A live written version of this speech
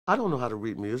I don't know how to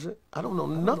read music. I don't know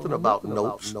nothing about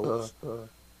notes.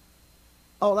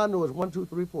 All I know is 1, 2,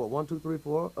 3, 4, 1, 2, 3,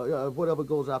 4, whatever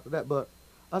goes after that. But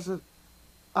I said,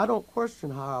 I don't question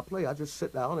how I play. I just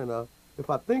sit down and if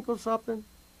I think of something,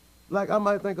 like I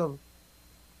might think of,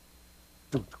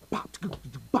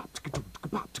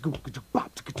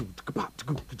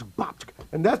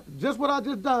 and that's just what I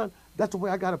just done. That's the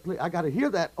way I gotta play. I gotta hear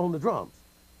that on the drums.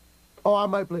 Or I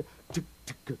might play.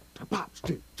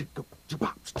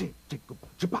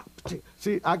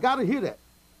 See, I gotta hear that.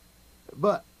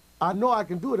 But I know I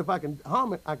can do it. If I can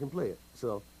hum it, I can play it.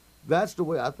 So that's the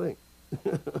way I think.